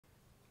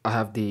I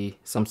have the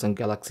Samsung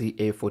Galaxy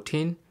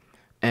A14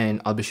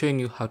 and I'll be showing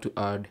you how to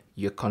add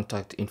your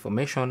contact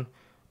information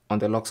on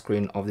the lock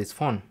screen of this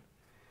phone.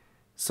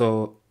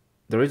 So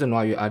the reason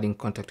why you're adding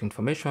contact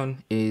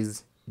information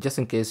is just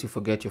in case you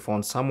forget your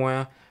phone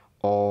somewhere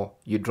or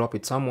you drop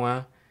it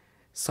somewhere,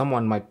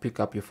 someone might pick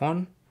up your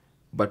phone,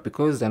 but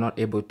because they're not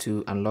able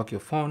to unlock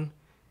your phone,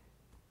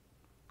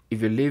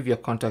 if you leave your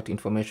contact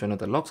information on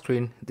the lock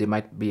screen, they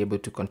might be able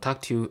to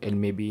contact you and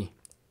maybe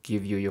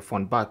give you your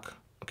phone back.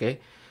 Okay.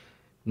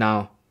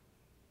 Now,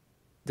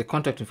 the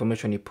contact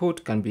information you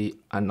put can be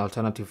an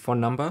alternative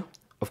phone number.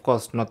 Of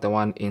course, not the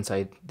one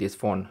inside this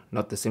phone,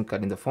 not the SIM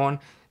card in the phone,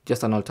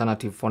 just an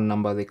alternative phone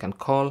number they can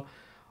call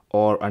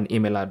or an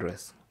email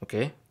address.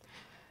 Okay.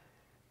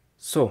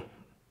 So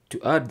to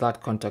add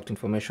that contact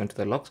information to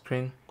the lock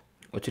screen,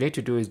 what you need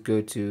to do is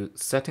go to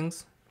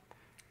settings.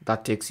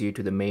 That takes you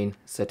to the main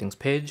settings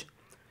page.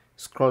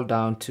 Scroll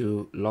down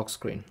to lock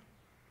screen.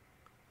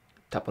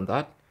 Tap on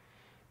that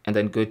and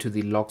then go to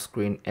the lock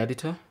screen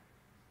editor.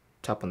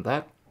 Tap on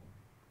that.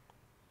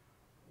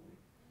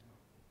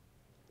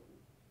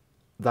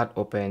 That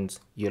opens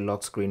your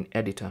lock screen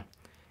editor.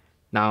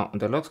 Now on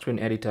the lock screen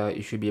editor,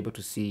 you should be able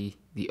to see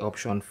the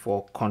option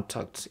for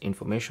contact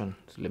information.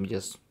 So let me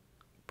just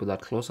put that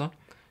closer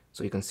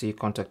so you can see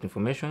contact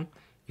information.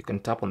 You can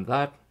tap on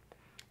that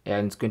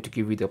and it's going to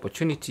give you the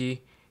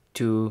opportunity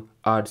to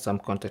add some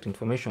contact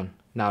information.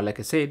 Now, like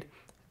I said,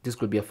 this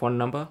could be a phone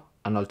number,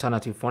 an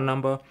alternative phone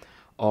number,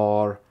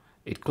 or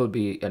it could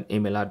be an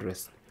email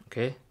address.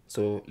 Okay,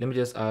 so let me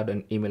just add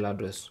an email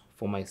address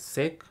for my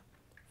sake,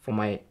 for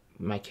my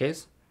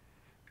case,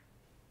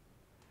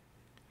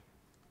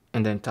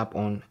 and then tap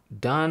on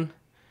done.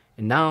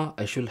 And now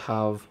I should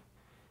have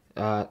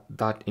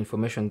that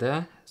information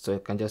there, so I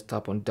can just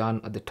tap on done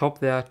at the top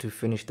there to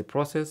finish the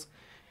process.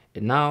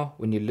 And now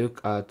when you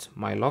look at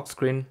my lock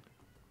screen,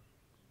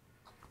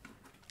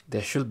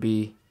 there should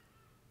be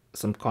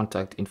some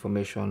contact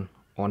information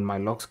on my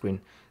lock screen.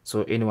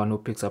 So anyone who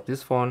picks up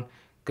this phone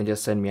can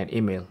just send me an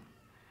email.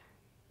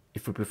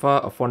 If you prefer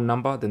a phone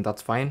number, then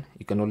that's fine.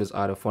 You can always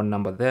add a phone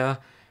number there,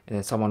 and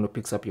then someone who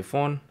picks up your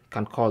phone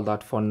can call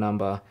that phone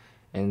number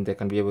and they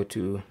can be able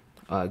to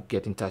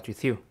get in touch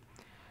with you.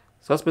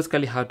 So that's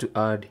basically how to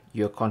add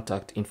your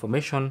contact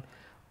information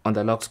on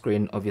the lock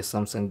screen of your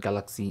Samsung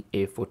Galaxy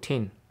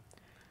A14.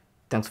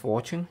 Thanks for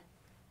watching.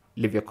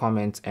 Leave your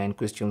comments and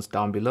questions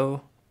down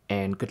below,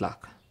 and good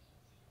luck.